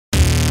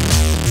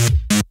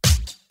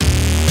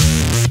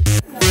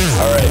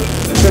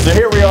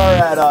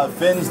at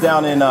Finn's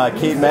down in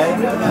Cape May,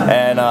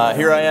 and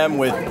here I am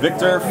with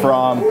Victor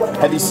from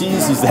Heavy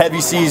Seas. He's the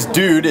Heavy Seas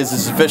dude, is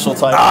his official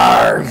title.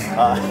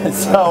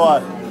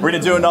 We're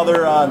going to do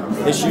another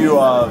issue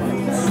of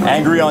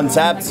Angry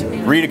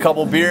Untappd, read a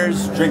couple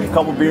beers, drink a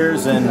couple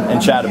beers, and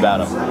chat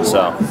about them.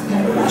 So,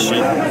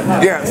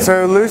 yeah,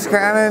 so Loose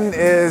Cannon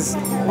is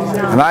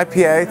an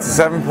IPA. It's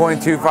a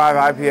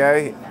 7.25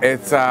 IPA.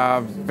 It's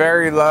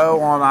very low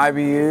on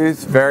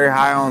IBUs, very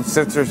high on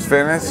citrus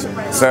finish.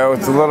 So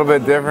it's a little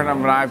bit different of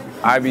an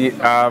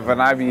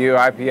IBU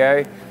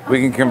IPA. We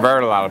can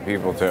convert a lot of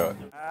people to it.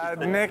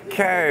 Nick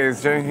K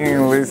is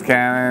drinking Loose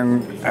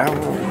Cannon.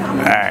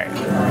 Hey,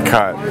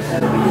 cut.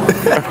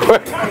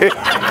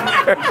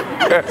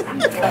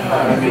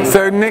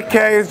 So Nick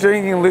K is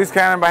drinking Loose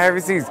Cannon by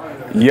Heavy Seas.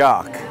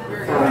 Yuck.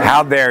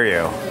 How dare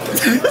you?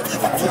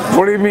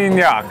 What do you mean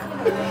yuck?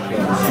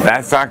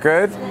 That's not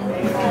good?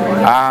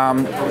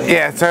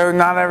 Yeah, so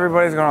not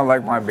everybody's gonna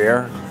like my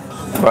beer,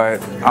 but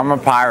I'm a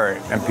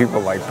pirate and people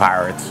like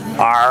pirates.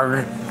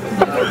 Arg.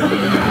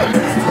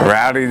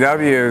 Rowdy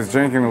W is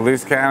drinking the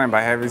Loose Cannon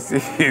by Heavy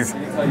Seas.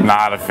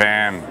 Not a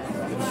fan.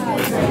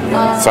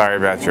 Sorry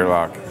about your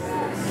luck.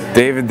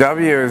 David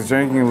W is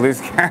drinking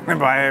Loose Cannon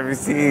by Heavy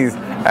Seas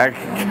at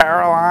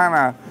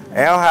Carolina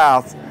Ale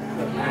House.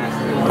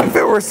 If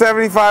it were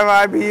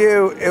 75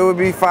 IBU, it would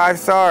be 5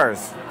 stars.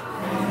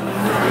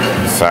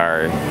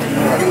 Sorry.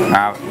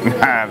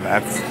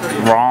 That's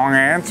wrong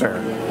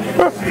answer.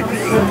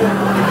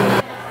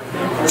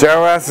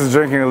 Joe S is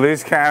drinking a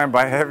Loose Cannon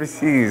by Heavy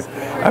Seas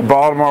at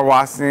Baltimore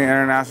Washington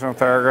International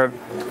Thoroughbred.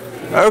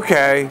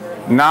 Okay,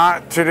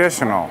 not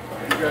traditional.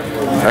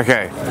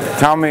 Okay,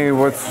 tell me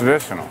what's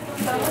traditional.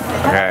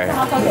 Okay,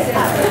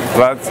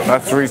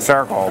 let's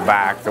recircle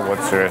back to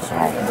what's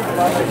traditional.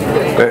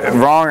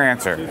 Wrong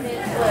answer.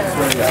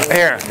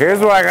 Here's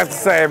what I got to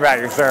say about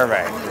your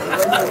survey.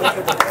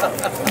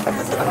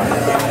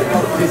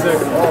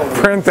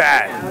 Print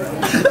that.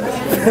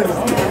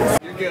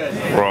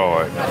 Roll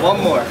it. One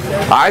more.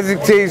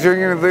 Isaac T is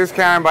drinking a Loose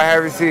Cannon by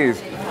Heavy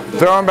Seas.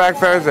 Throwing back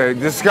Thursday.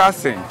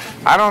 Disgusting.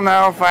 I don't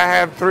know if I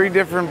have 3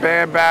 different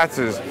bad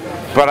batches,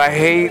 but I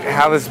hate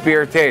how this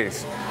beer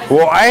tastes.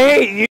 Well, I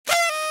hate you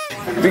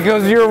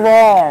because you're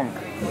wrong.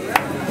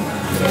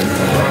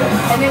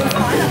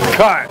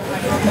 Cut.